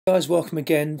Guys, welcome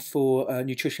again for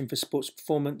Nutrition for Sports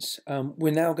Performance.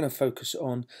 We're now going to focus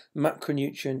on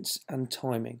macronutrients and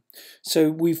timing. So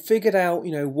we've figured out,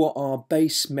 what our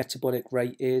base metabolic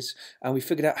rate is, and we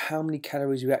figured out how many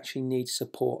calories we actually need to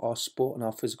support our sport and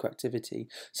our physical activity.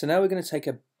 So now we're going to take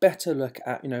a better look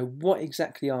at, what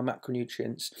exactly are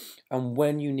macronutrients and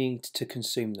when you need to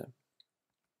consume them.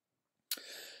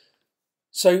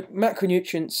 So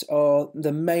macronutrients are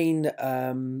the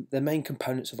main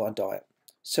components of our diet.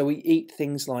 So we eat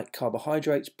things like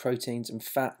carbohydrates, proteins and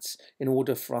fats in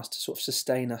order for us to sort of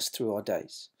sustain us through our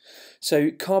days. So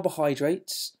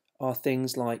carbohydrates are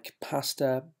things like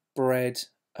pasta, bread,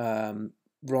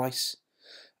 rice,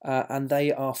 and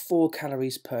they are 4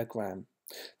 calories per gram.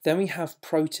 Then we have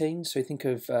protein, so think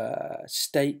of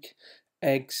steak,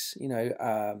 eggs,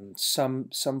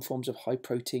 some forms of high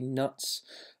protein nuts,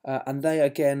 and they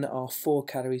again are 4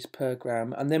 calories per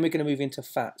gram. And then we're going to move into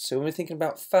fats. So when we're thinking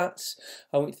about fats,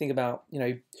 I want you to think about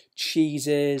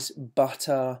cheeses,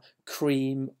 butter,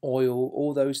 cream, oil.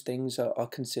 All those things are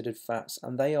considered fats,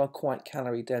 and they are quite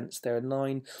calorie dense. They're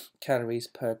 9 calories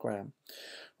per gram.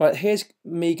 Right, here's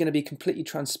me going to be completely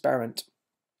transparent.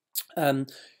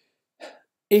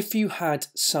 If you had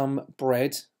some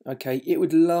bread, okay, it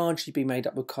would largely be made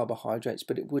up of carbohydrates,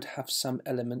 but it would have some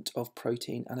element of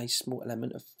protein and a small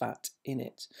element of fat in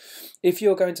it. If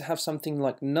you're going to have something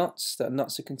like nuts, that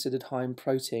nuts are considered high in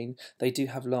protein, they do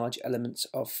have large elements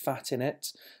of fat in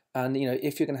it. And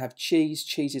if you're going to have cheese,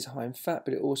 cheese is high in fat,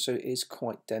 but it also is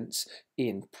quite dense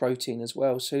in protein as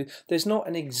well. So there's not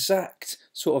an exact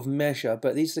sort of measure,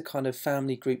 but these are the kind of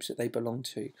family groups that they belong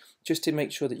to, just to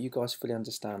make sure that you guys fully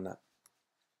understand that.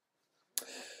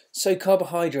 So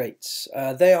carbohydrates,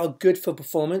 they are good for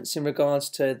performance in regards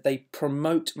to they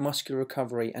promote muscular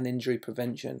recovery and injury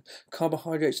prevention.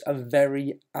 Carbohydrates are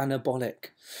very anabolic.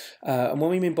 And what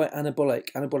we mean by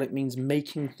anabolic means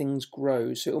making things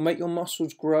grow. So it will make your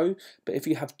muscles grow, but if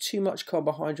you have too much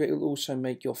carbohydrate, it will also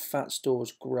make your fat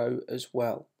stores grow as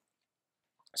well.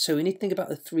 So we need to think about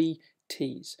the 3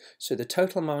 T's. So the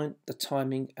total amount, the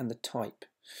timing, and the type.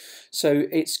 So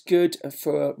it's good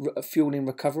for fueling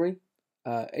recovery.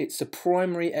 It's the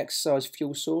primary exercise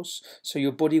fuel source, so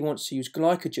your body wants to use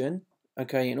glycogen,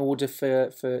 okay, in order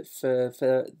for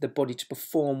the body to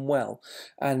perform well.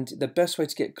 And the best way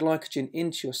to get glycogen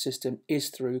into your system is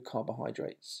through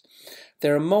carbohydrates.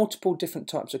 There are multiple different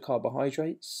types of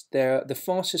carbohydrates.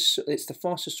 It's the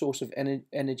fastest source of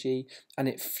energy, and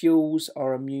it fuels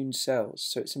our immune cells.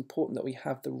 So it's important that we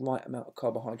have the right amount of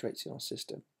carbohydrates in our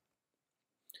system.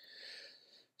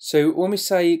 So when we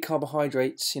say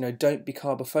carbohydrates, don't be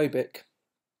carbophobic,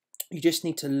 you just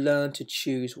need to learn to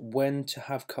choose when to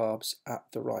have carbs at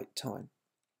the right time.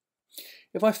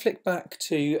 If I flick back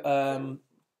to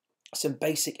some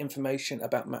basic information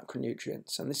about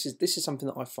macronutrients, and this is something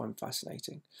that I find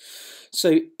fascinating.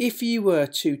 So if you were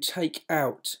to take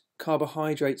out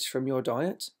carbohydrates from your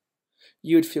diet,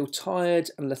 you would feel tired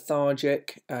and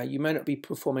lethargic. You may not be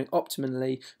performing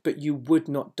optimally, but you would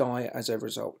not die as a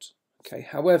result. Okay.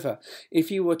 However, if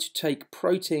you were to take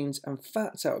proteins and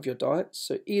fats out of your diet,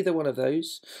 so either one of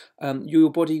those,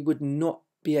 your body would not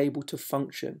be able to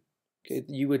function. Okay,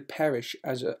 you would perish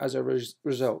as a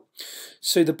result.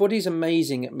 So the body is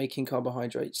amazing at making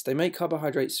carbohydrates. They make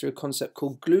carbohydrates through a concept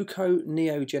called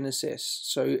gluconeogenesis.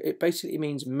 So it basically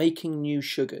means making new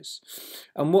sugars.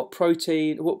 And what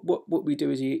we do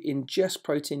is you ingest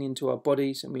protein into our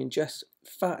bodies, and we ingest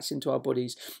fats into our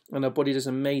bodies, and our body does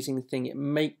an amazing thing. It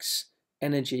makes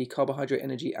energy, carbohydrate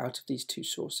energy, out of these 2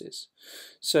 sources.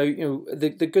 So the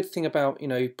good thing about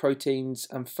proteins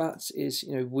and fats is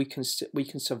we can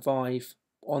survive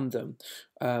on them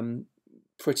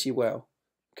pretty well.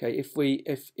 Okay, if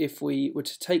we were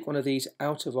to take one of these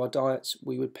out of our diets,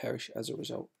 we would perish as a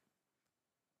result.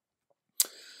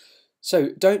 So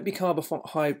don't be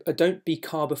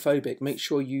carbophobic. Make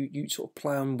sure you sort of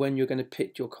plan when you're going to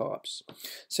pick your carbs.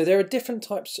 So there are different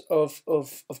types of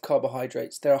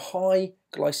carbohydrates. There are high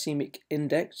glycemic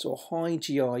index or high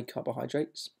GI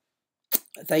carbohydrates.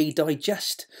 They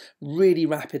digest really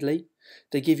rapidly.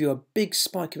 They give you a big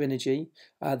spike of energy.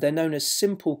 They're known as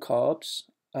simple carbs.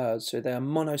 So they are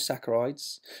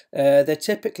monosaccharides. They're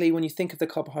typically, when you think of the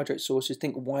carbohydrate sources,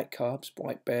 think white carbs,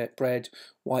 white bread,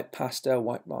 white pasta,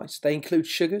 white rice. They include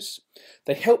sugars.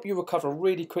 They help you recover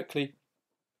really quickly,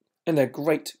 and they're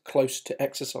great close to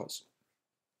exercise.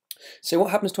 So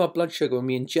what happens to our blood sugar when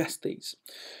we ingest these?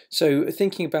 So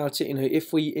thinking about it,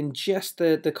 if we ingest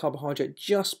the carbohydrate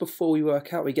just before we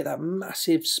work out, we get that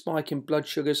massive spike in blood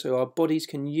sugar, so our bodies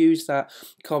can use that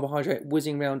carbohydrate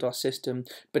whizzing around our system,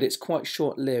 but it's quite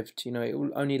short-lived. It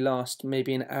will only last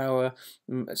maybe an hour,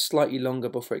 slightly longer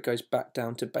before it goes back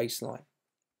down to baseline.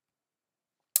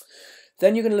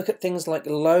 Then you're going to look at things like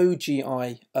low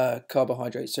GI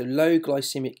carbohydrates, so low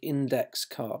glycemic index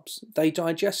carbs. They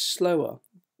digest slower.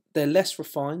 They're less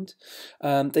refined,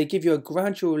 they give you a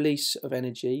gradual release of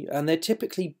energy, and they're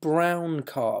typically brown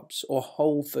carbs or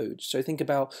whole foods. So think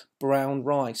about brown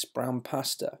rice, brown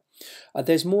pasta.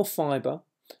 There's more fibre,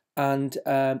 and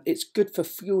it's good for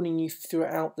fueling you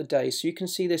throughout the day. So you can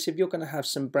see this if you're going to have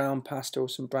some brown pasta or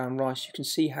some brown rice. You can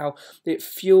see how it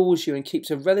fuels you and keeps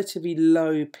a relatively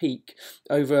low peak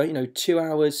over 2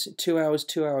 hours, 2 hours,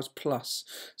 2 hours plus.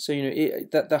 So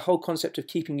that the whole concept of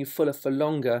keeping you fuller for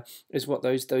longer is what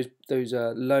those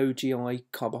low GI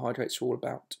carbohydrates are all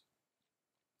about.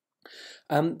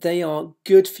 They are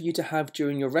good for you to have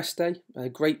during your rest day.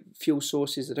 Great fuel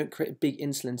sources. They don't create a big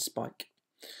insulin spike.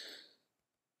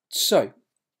 So,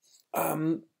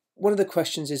 one of the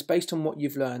questions is, based on what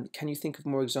you've learned, can you think of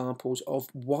more examples of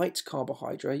white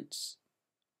carbohydrates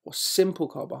or simple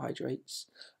carbohydrates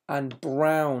and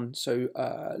brown, so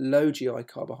low GI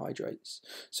carbohydrates?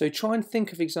 So try and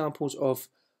think of examples of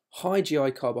high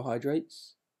GI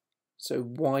carbohydrates, so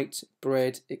white,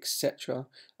 bread, etc.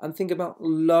 And think about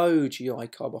low GI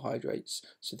carbohydrates,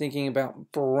 so thinking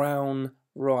about brown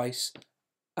rice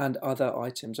and other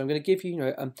items. I'm going to give you,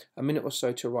 a minute or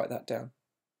so to write that down.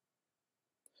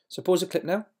 So pause the clip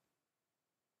now.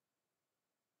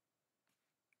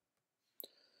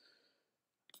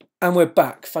 And we're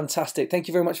back. Fantastic. Thank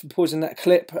you very much for pausing that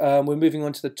clip. We're moving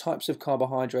on to the types of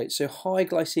carbohydrates. So high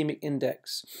glycemic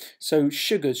index. So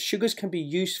sugars. Sugars can be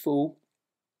useful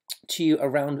to you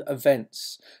around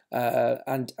events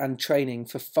and training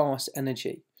for fast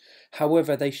energy.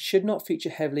 However, they should not feature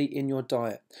heavily in your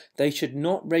diet. They should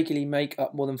not regularly make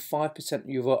up more than 5% of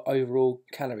your overall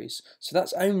calories. So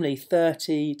that's only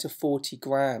 30 to 40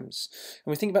 grams.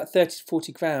 And we think about 30 to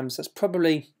 40 grams, that's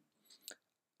probably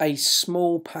a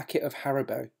small packet of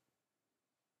Haribo.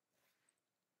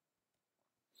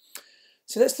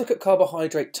 So let's look at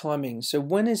carbohydrate timing. So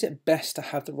when is it best to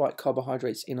have the right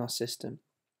carbohydrates in our system?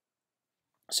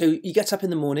 So you get up in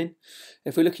the morning.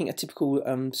 If we're looking at a typical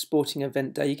sporting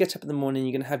event day, you get up in the morning,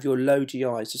 you're going to have your low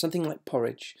GI, so something like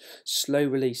porridge, slow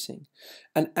releasing.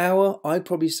 An hour, I'd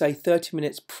probably say 30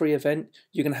 minutes pre-event,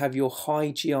 you're going to have your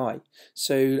high GI.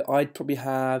 So I'd probably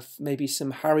have maybe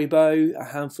some Haribo,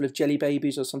 a handful of Jelly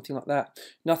Babies or something like that.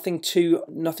 Nothing too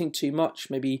much,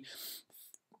 maybe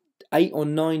 8 or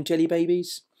 9 Jelly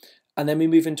Babies. And then we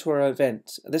move into our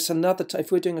event. There's another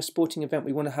if we're doing a sporting event,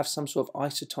 we want to have some sort of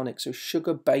isotonic, so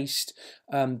sugar-based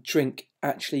drink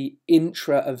actually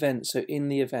intra-event, so in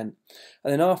the event.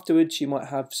 And then afterwards, you might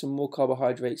have some more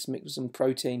carbohydrates mixed with some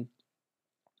protein,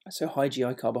 so high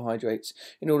GI carbohydrates,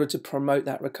 in order to promote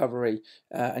that recovery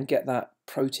and get that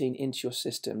protein into your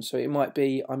system. So it might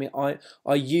be,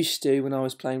 I used to, when I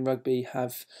was playing rugby,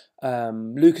 have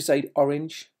Lucozade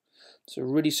Orange. So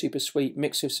really super sweet,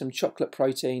 mixed with some chocolate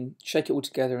protein, shake it all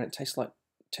together, and it tastes like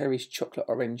Terry's chocolate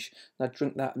orange. And I'd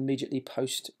drink that immediately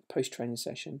post training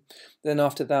session. Then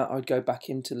after that, I'd go back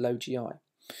into low GI.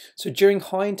 So during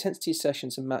high intensity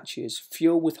sessions and matches,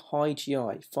 fuel with high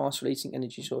GI, fast releasing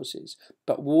energy sources,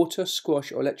 but water,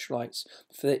 squash, or electrolytes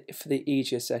for the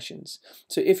easier sessions.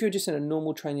 So if you're just in a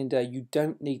normal training day, you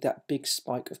don't need that big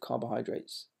spike of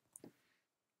carbohydrates.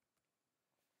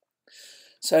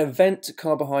 So event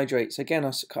carbohydrates, again,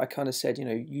 I kind of said, you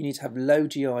need to have low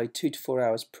GI 2 to 4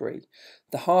 hours pre.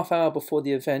 The half hour before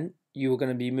the event, you are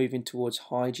going to be moving towards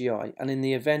high GI. And in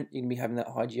the event, you're going to be having that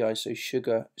high GI, so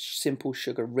sugar, simple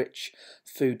sugar-rich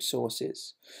food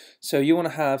sources. So you want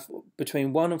to have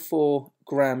between 1 and 4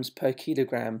 grams per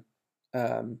kilogram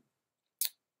 1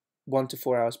 to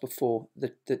 4 hours before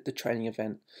the training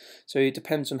event. So it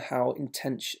depends on how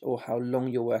intense or how long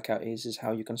your workout is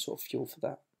how you're going to sort of fuel for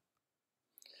that.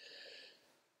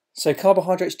 So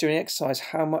carbohydrates during exercise,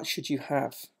 how much should you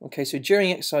have? Okay, so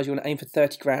during exercise, you want to aim for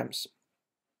 30 grams.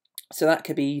 So that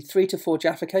could be 3 to 4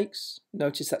 Jaffa cakes.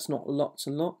 Notice that's not lots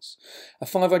and lots. A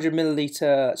 500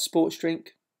 milliliter sports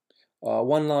drink,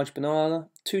 1 large banana,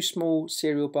 2 small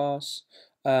cereal bars,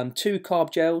 2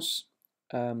 carb gels,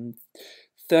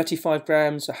 35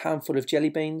 grams, a handful of jelly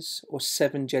beans, or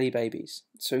 7 jelly babies.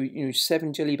 So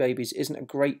 7 jelly babies isn't a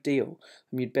great deal.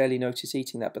 You'd barely notice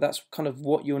eating that, but that's kind of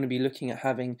what you want to be looking at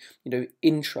having,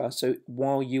 intra. So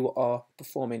while you are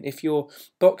performing, if you're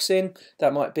boxing,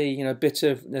 that might be a bit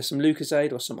of there's some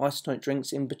Lucozade or some isotonic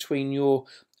drinks in between your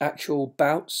actual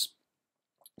bouts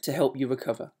to help you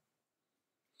recover.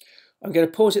 I'm going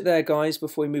to pause it there, guys,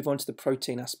 before we move on to the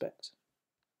protein aspect.